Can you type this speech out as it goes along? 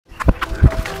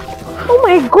Oh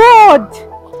my God!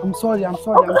 I'm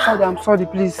sorry,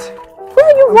 please. Where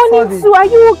are you running to? Are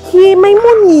you okay? My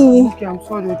money. Okay, I'm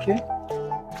sorry, okay?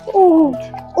 Oh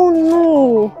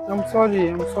no. I'm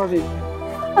sorry.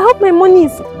 I hope my money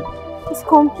is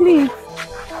complete.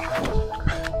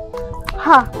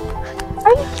 Ha.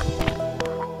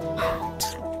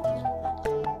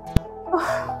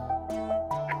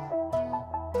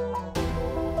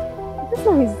 This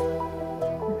one is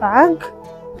bag.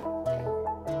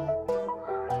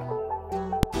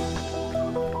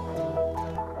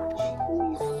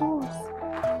 Jesus.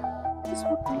 This is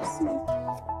what I see.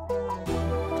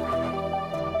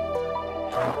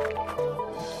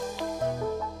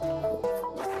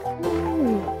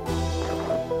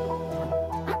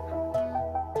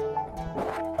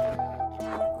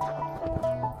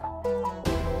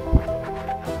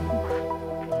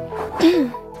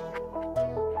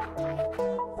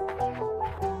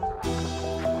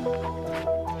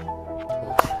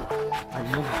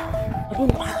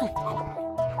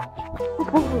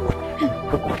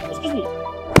 Excuse me.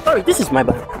 Sorry, this is my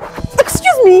bag.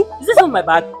 Excuse me? Is this not my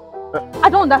bag? I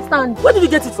don't understand. Where did you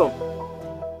get it from?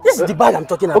 This is the bag I'm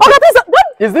talking about. Okay, please,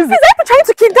 Is this? Is April trying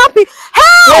to kidnap me?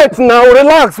 Help! Wait now,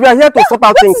 relax. We are here to sort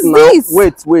out things now.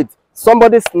 This? Wait.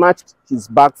 Somebody snatched his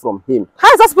bag from him.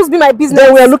 How is that supposed to be my business?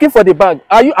 Then we are looking for the bag.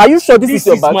 Are you sure this is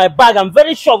your bag? My bag. I'm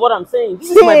very sure of what I'm saying.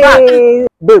 This is my bag.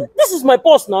 Babe. This is my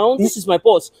purse now. This is my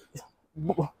purse.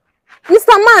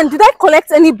 Mr. Man, did I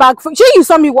collect any bag from you? You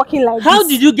saw me walking like How this.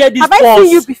 did you get this Have purse? I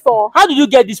seen you before? How did you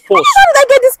get this purse? How did I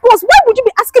get this purse? Why would you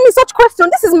be asking me such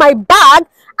questions? This is my bag.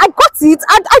 I got it.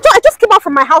 I just came out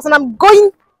from my house and I'm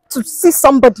going to see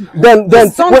somebody. Then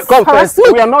wait, come harass first.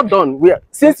 me. We are not done.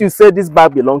 Since you say this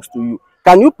bag belongs to you,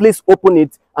 can you please open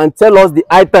it and tell us the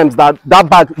items that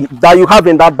you have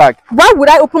in that bag? Why would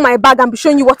I open my bag and be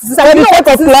showing you what is inside? For the sake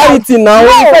of clarity now.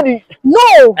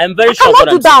 No. I'm very I sure of what cannot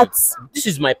I'm do that. saying. This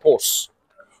is my purse.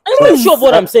 I'm very sure of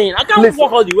what I'm saying. I can't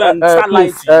walk all the way and start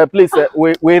lying to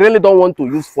you. We really don't want to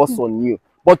use force on you.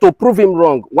 But to prove him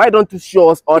wrong, why don't you show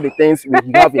us all the things we have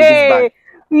in this bag?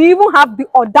 You even have the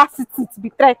audacity to be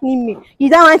threatening me. You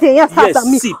don't want to yes,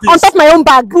 me see, on top of my own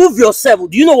bag. Prove yourself.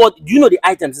 Do you know the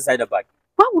items inside the bag?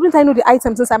 Why wouldn't I know the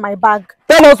items inside my bag?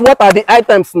 Tell us what are the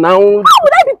items now. How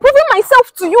would I be proving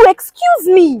myself to you? Excuse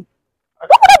me. What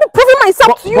would I be proving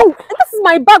myself to you? This is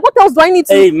my bag. What else do I need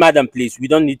to? Hey, madam, please. We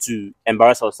don't need to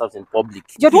embarrass ourselves in public.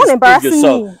 You're the one embarrassing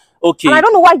me. Okay. And I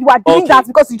don't know why you are doing that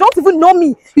because you don't even know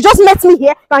me. You just met me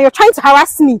here and you're trying to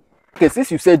harass me. Okay,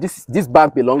 since you said this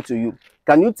bag belongs to you,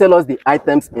 can you tell us the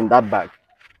items in that bag?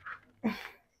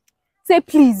 Say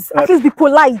please. At least be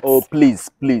polite. Oh, please.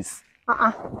 You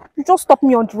just stop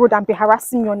me on the road and be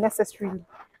harassing me unnecessarily.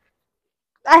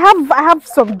 I have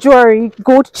some jewelry,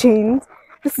 gold chains.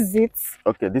 This is it.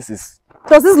 Okay, this is...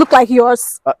 Does this look like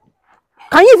yours?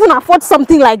 Can you even afford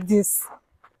something like this?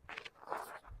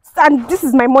 And this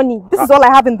is my money. This is all I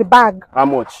have in the bag. How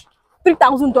much?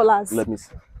 $3,000. Let me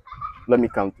see. Let me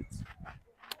count it.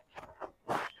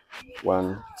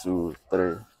 1, 2,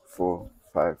 3, 4,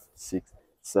 5, 6,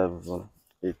 7,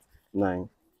 8, 9,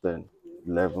 10,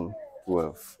 11,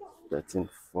 12, 13,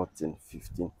 14,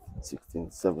 15,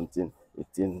 16, 17,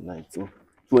 18, 19,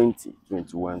 20,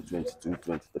 21, 22,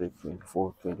 23,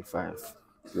 24, 25,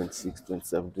 26,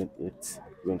 27, 28,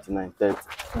 29, 30.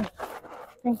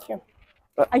 Thank you.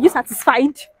 Are you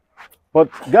satisfied? But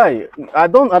guy, I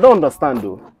don't understand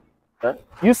though.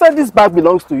 You said this bag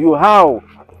belongs to you. How?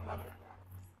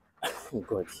 Oh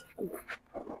God.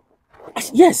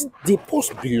 Yes, the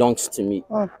purse belongs to me.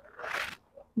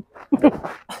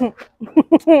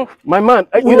 My man,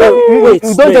 you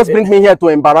don't just bring me here to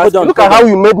embarrass. Look at how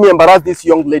you made me embarrass this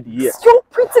young lady here. This young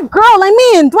pretty girl. I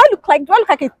mean, do I look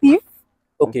like a thief?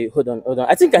 Okay, hold on.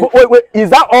 I think Wait. Is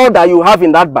that all that you have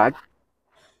in that bag?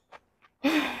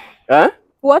 Huh?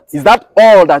 What? Is that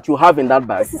all that you have in that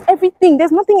bag? This is everything.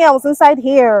 There's nothing else inside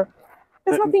here.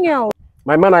 There's nothing else.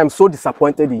 My man, I am so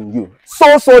disappointed in you.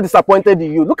 So disappointed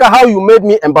in you. Look at how you made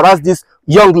me embarrass this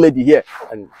young lady here.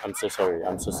 I'm so sorry.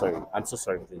 I'm so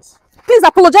sorry, please. Please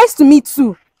apologize to me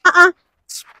too.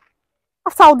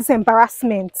 After all this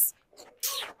embarrassment.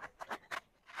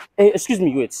 Hey, excuse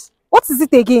me, wait. What is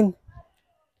it again?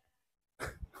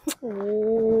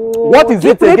 What is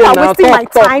it again? I'm wasting my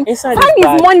time. Inside time is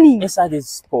bag, money. Inside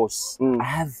this purse, I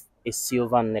have a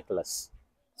silver necklace.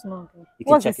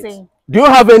 What's it saying? Do you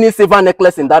have any silver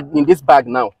necklace in this bag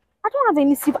now? I don't have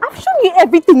any silver. I've shown you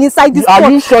everything inside this purse.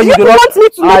 Are you sure you do not want me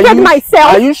to look at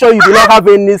myself? Are you sure you do not have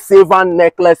any silver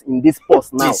necklace in this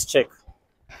purse now? Please check.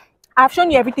 I've shown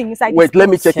you everything inside Wait, this purse. let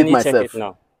me check it myself. Check it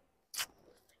now.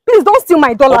 Please don't steal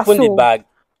my dollar. Open the bag,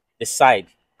 the side.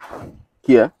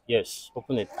 Here? Yes,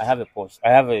 open it. I have a purse. I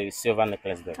have a silver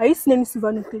necklace there. Are you seeing any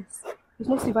silver necklace? There's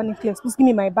no silver necklace. Please give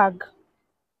me my bag.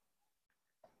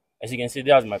 As you can see,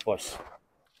 that's my purse.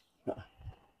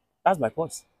 That's my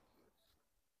purse.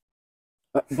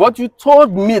 But you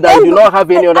told me that you do not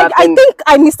have any other thing. I think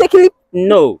I mistakenly...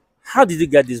 No. How did you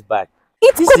get this bag?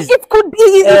 It could be.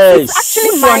 It's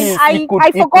actually mine.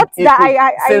 I forgot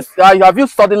that have you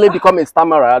suddenly become a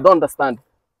stammerer? I don't understand.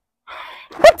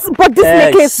 But this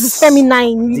necklace is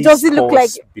feminine. It doesn't look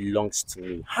like it belongs to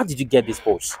me. How did you get this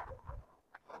purse?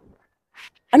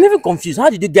 I'm even confused. How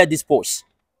did you get this purse?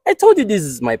 I told you this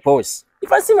is my purse. If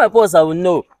I see my purse, I will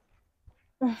know.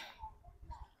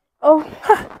 Oh.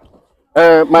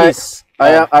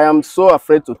 I am so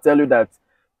afraid to tell you that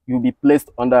you'll be placed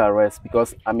under arrest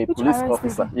because I'm a police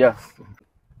officer. Yeah.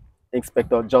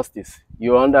 Inspector Justice.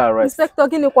 You're under arrest. Inspector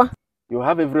Ginekwa. You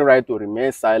have every right to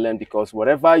remain silent because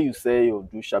whatever you say or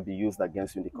do shall be used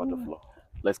against you in the court of law.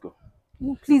 Let's go.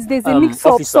 Please, there's a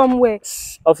mix-up somewhere.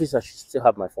 Officer, I should still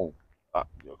have my phone.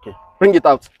 Okay. Bring it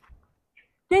out.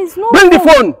 There's no Bring the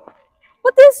phone!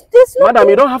 But there's no... Madam,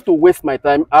 you don't have to waste my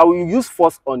time. I will use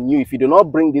force on you if you do not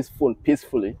bring this phone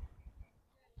peacefully.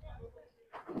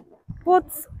 But,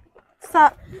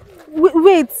 sir,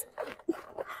 wait.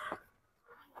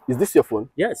 Is this your phone?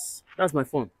 Yes, that's my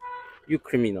phone. You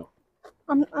criminal.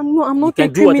 I'm not you a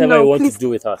can do criminal. whatever you want please, to do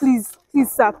with us. Please,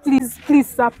 sir, please.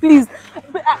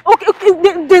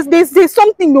 Okay, there's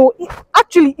something though.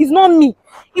 Actually, it's not me.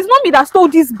 It's not me that stole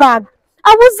this bag.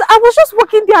 I was just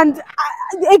walking there and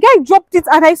a guy dropped it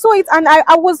and I saw it and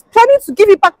I was planning to give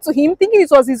it back to him, thinking it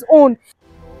was his own.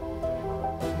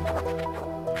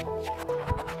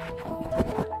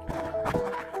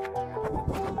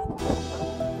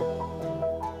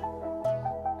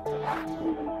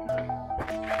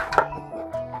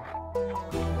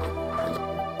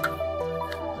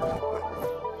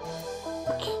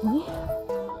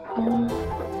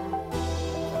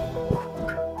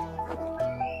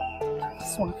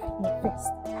 This one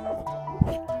first.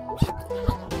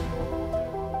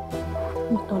 Let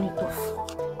me turn it off.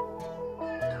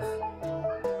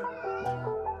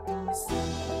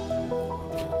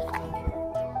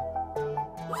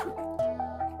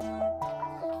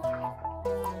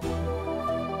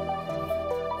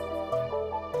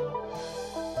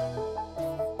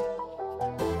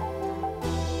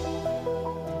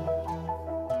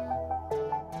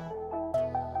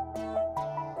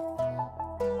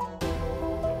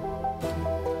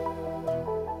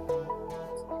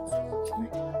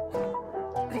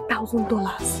 $3,000.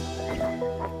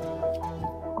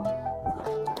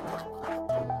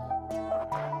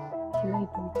 Will I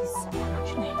do this?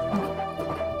 Should I go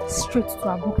straight to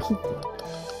Abuki?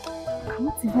 I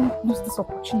cannot even lose this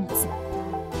opportunity.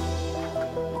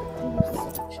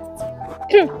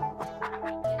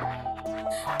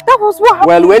 That was what happened.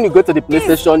 Well, when you go to the police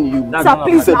station, you... Sir,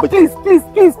 please,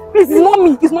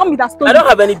 it's not me that stole it. I don't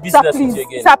have any business with you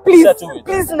again. Sir,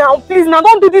 please now,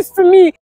 don't do this to me.